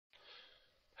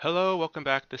Hello, welcome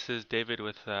back. This is David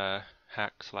with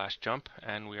Hack/Jump,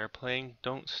 and we are playing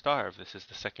Don't Starve. This is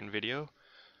the second video.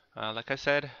 Like I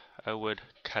said, I would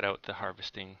cut out the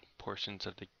harvesting portions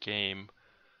of the game,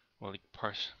 well, the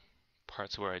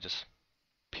parts where I just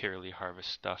purely harvest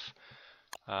stuff.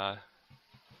 Right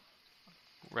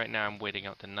now I'm waiting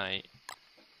out the night.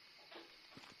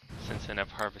 Since then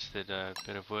I've harvested a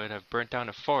bit of wood. I've burnt down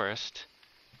a forest,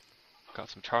 got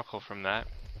some charcoal from that,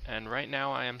 and right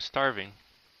now I am starving.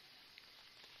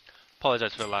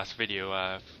 Apologize for the last video.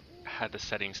 I've had the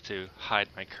settings to hide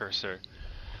my cursor,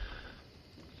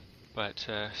 but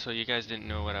so you guys didn't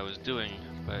know what I was doing,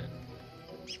 but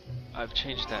I've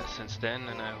changed that since then,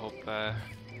 and I hope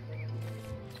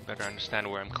you better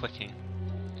understand where I'm clicking.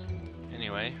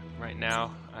 Anyway, right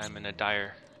now I'm in a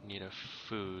dire need of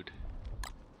food.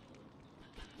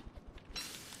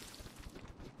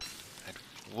 I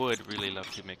would really love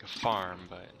to make a farm,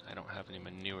 but I don't have any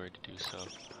manure to do so.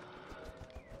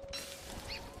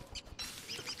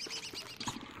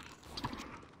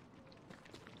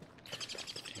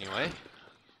 Anyway, I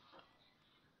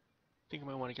think I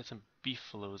might want to get some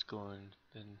beefaloes going.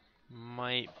 Then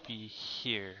might be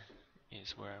here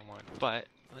is where I want. But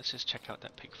let's just check out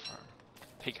that pig farm,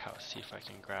 pig house. See if I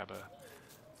can grab a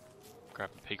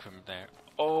pig from there.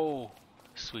 Oh,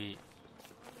 sweet,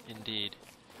 indeed.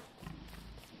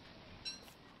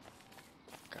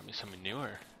 Grab me some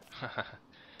manure.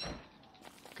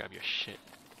 Grab your shit.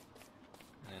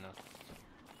 And then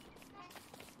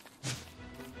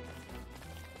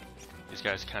these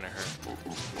guys kind of hurt.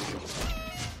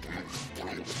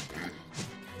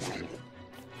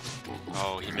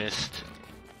 Oh, he missed.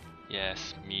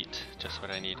 Yes, meat. Just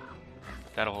what I need.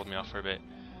 That'll hold me off for a bit.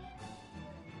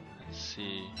 Let's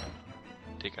see.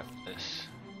 Dig up this.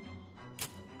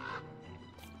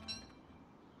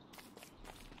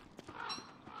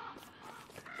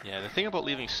 Yeah, the thing about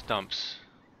leaving stumps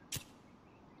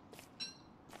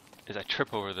is I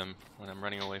trip over them when I'm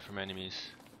running away from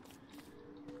enemies.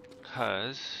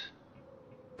 Because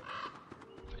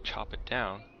if I chop it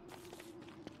down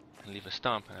and leave a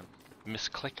stump and I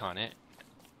misclick on it,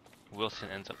 Wilson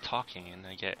ends up talking and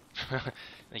I get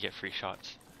I get free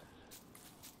shots.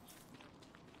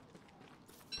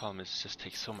 Problem is, it just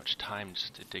takes so much time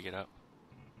just to dig it up.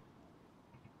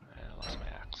 I lost my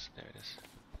axe. There it is.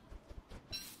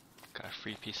 Got a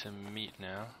free piece of meat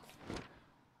now.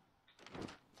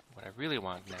 What I really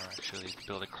want now actually is to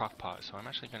build a crock pot, so I'm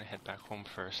actually going to head back home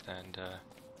first and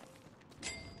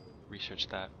research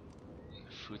that in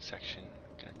the food section.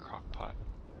 Get a crock pot.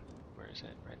 Where is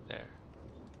it? Right there.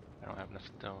 I don't have enough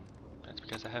stone. That's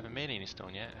because I haven't made any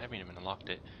stone yet. I haven't even unlocked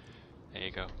it. There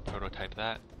you go. Prototype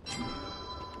that.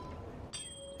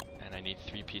 And I need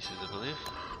 3 pieces, I believe.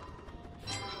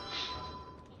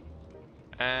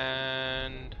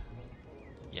 And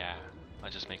yeah,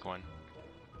 I'll just make one.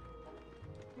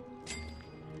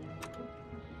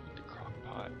 The crock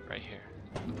pot right here.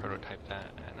 Prototype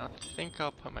that, and I think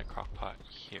I'll put my crock pot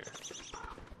here.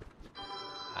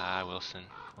 Ah, Wilson,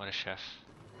 what a chef.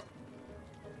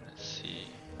 Let's see,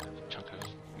 I have a chunk of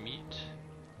meat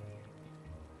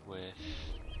with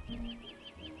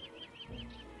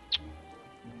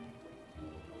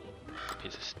a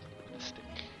piece of stick.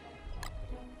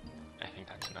 I think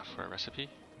that's enough for a recipe.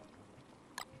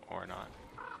 Or not.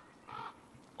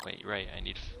 Wait, right, I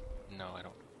need no, I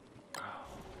don't. Oh.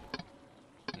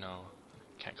 No,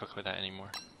 can't cook with that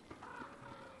anymore.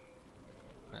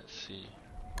 Let's see.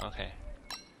 Okay.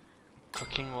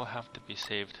 Cooking will have to be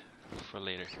saved for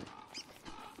later.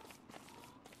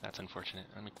 That's unfortunate.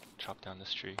 Let me chop down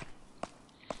this tree.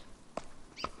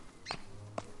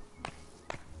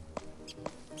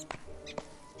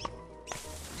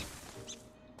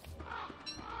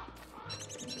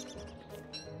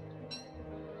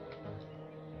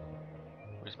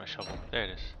 Where's my shovel? There it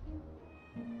is.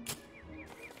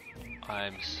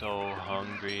 I'm so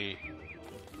hungry.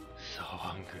 So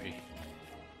hungry.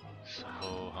 So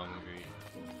hungry.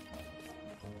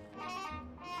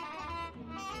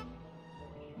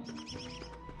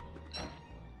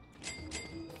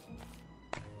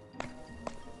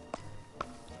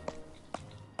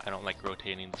 I don't like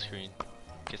rotating the screen.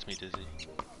 Gets me dizzy.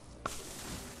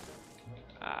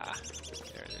 Ah,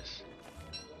 there it is.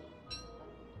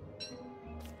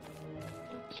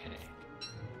 Okay.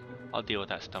 I'll deal with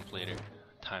that stump later.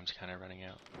 Time's kind of running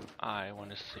out. I want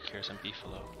to secure some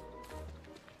beefalo.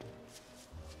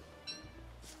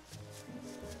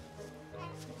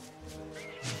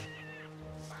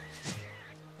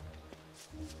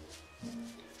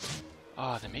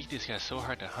 Oh, they make these guys so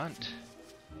hard to hunt.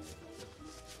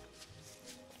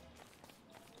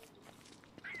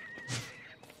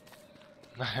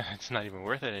 It's not even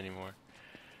worth it anymore.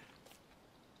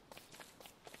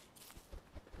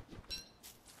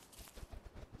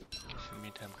 Guess in the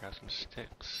meantime, grab some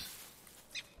sticks.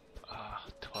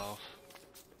 12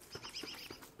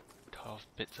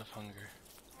 bits of hunger.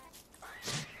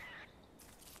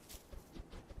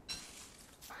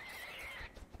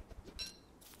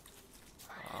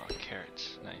 Oh,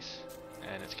 carrots, nice.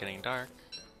 And it's getting dark.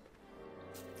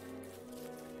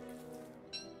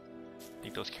 I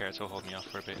think those carrots will hold me off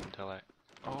for a bit until I...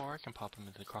 Oh, or I can pop them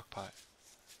into the crock pot.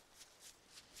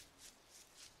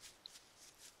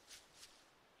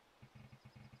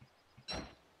 I'll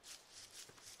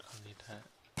need that.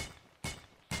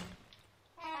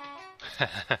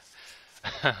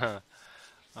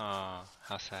 Oh,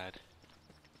 how sad.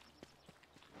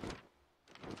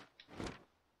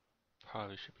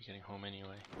 Probably should be getting home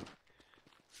anyway.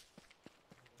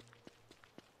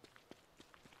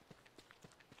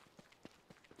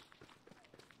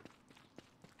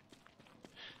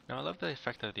 Now I love the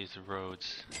effect that these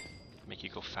roads make you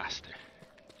go faster.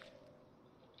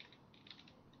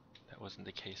 That wasn't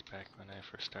the case back when I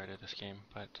first started this game,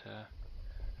 but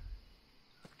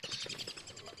let's see.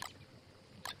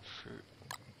 Some fruit,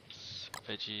 some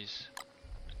veggies,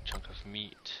 a chunk of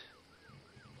meat.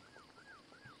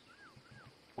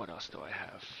 What else do I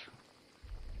have?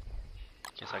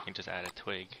 Guess I can just add a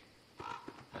twig.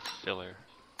 That's filler.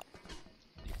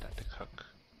 Leave that to cook.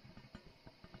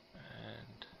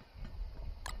 And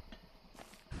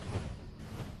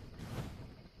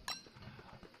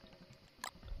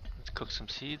let's cook some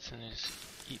seeds and just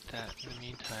eat that in the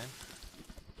meantime.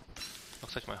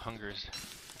 Looks like my hunger is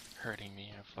hurting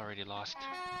me. I've already lost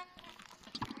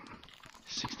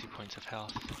 60 points of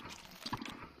health.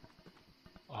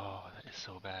 Oh, that is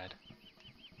so bad.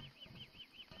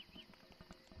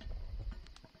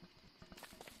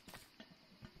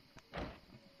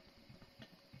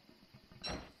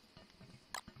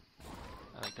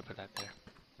 I like to put that there.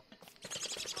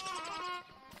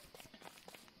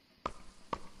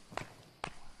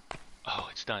 Oh,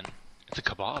 it's done. It's a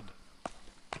kebab.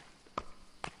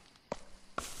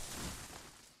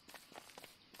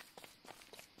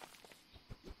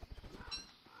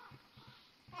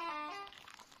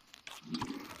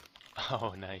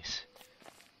 Oh, nice.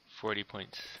 40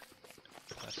 points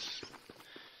plus.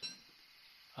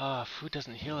 Food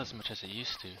doesn't heal as much as it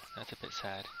used to. That's a bit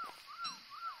sad.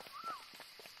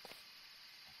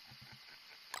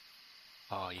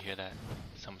 Oh, you hear that?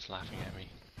 Someone's laughing at me.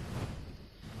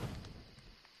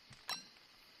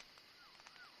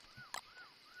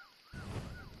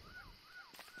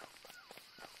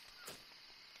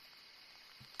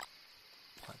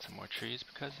 Plant some more trees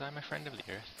because I'm a friend of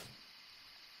the earth.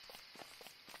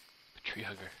 Tree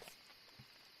hugger.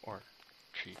 Or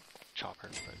tree chopper,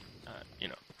 but, you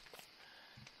know.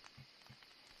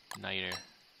 Niter.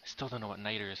 I still don't know what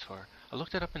niter is for. I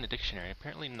looked it up in the dictionary.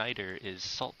 Apparently niter is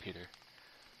saltpeter.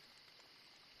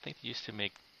 I think they used to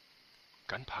make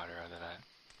gunpowder out of that.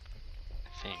 I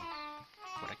think.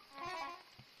 What I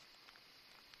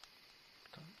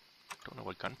don't know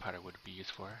what gunpowder would be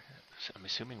used for. I'm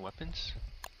assuming weapons?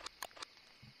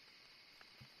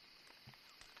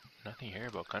 Nothing here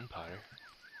about gunpowder.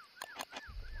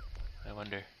 I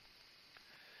wonder.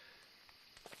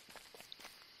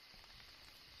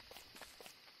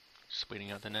 Just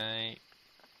waiting out the night.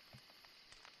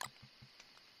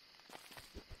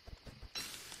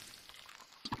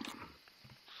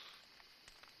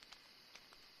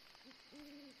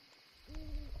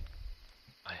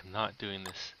 I am not doing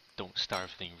this don't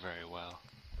starve thing very well.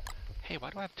 Hey,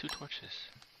 why do I have 2 torches?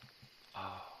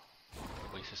 Oh,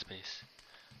 waste of space.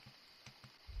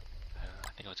 I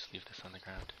think I'll just leave this on the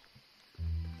ground.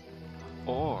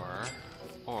 Or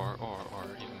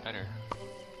even better,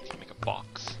 I can make a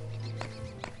box.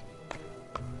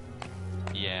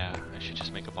 Yeah, I should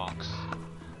just make a box.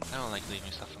 I don't like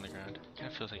leaving stuff on the ground. It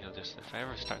kind of feels like if I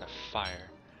ever start a fire,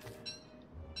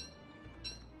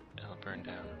 it'll burn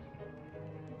down.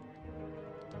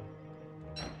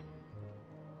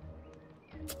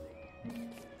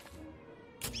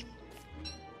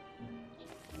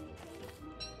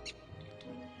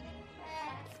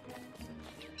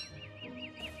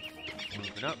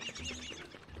 Moving up.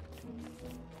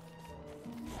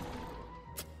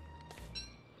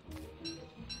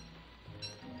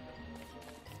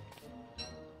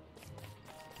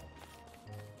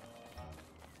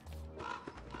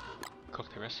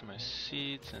 Cook the rest of my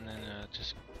seeds and then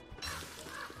just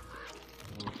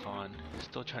move on.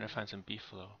 Still trying to find some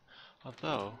beefalo.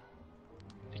 Although,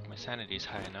 I think my sanity is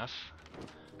high enough.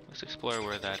 Let's explore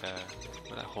where that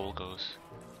hole goes.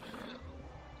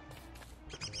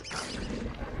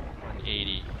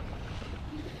 180.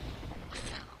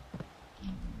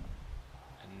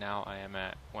 now I am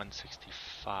at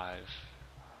 165.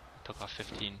 I took off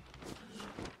 15.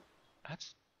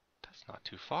 That's not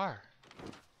too far.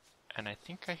 And I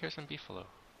think I hear some beefalo.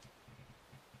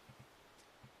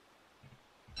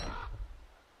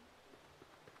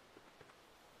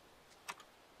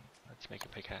 Let's make a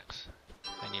pickaxe.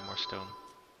 I need more stone.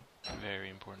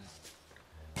 Very important.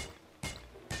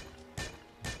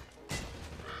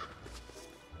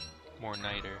 More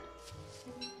niter.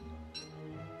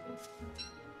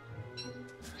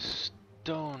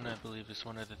 Stone, I believe, is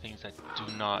one of the things that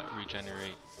do not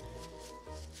regenerate.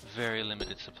 Very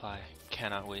limited supply.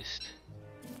 Cannot waste.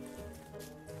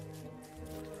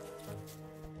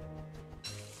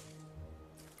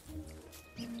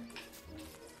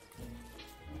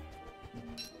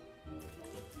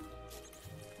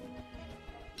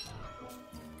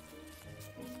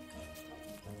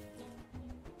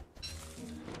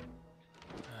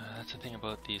 That's the thing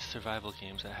about these survival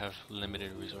games that have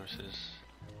limited resources.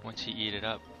 Once you eat it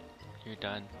up, you're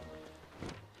done.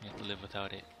 You have to live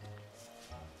without it.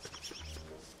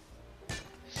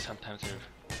 Sometimes they're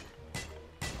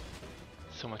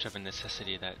so much of a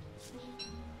necessity that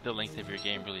the length of your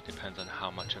game really depends on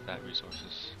how much of that resource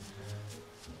is.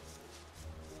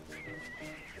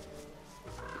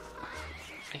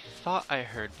 I thought I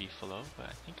heard beefalo, but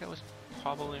I think I was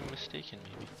probably mistaken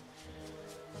maybe.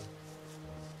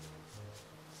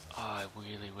 Oh, I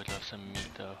really would love some meat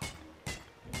though.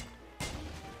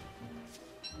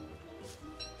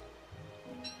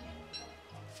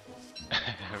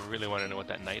 I really want to know what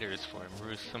that niter is for.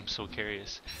 I'm so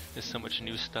curious. There's so much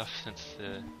new stuff since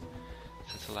the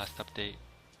last update.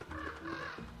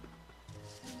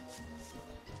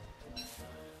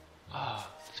 Ah, oh,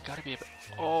 there's gotta be a...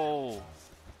 Oh!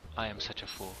 I am such a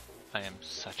fool. I am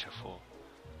such a fool.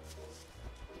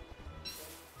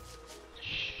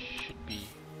 Should be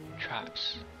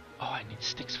traps. Oh, I need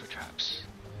sticks for traps.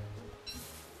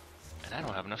 And I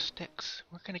don't have enough sticks.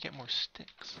 Where can I get more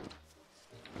sticks?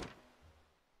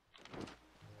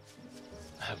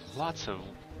 I have lots of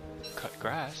cut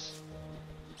grass.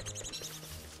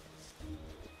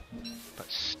 But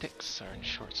sticks are in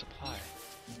short supply.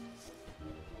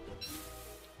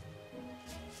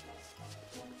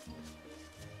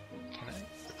 Can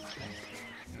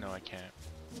I? No, I can't.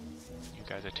 You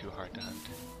guys are too hard to hunt.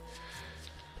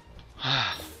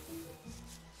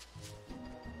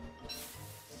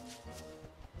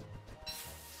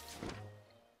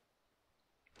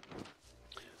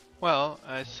 Well,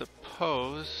 I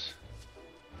suppose...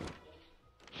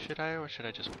 Should I, or should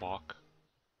I just walk?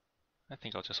 I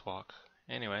think I'll just walk.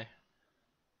 Anyway,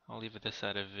 I'll leave this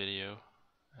out of video.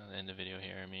 I'll end the video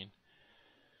here, I mean.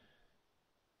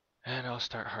 And I'll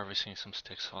start harvesting some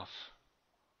sticks off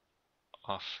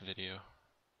video.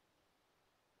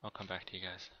 I'll come back to you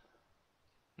guys.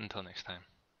 Until next time.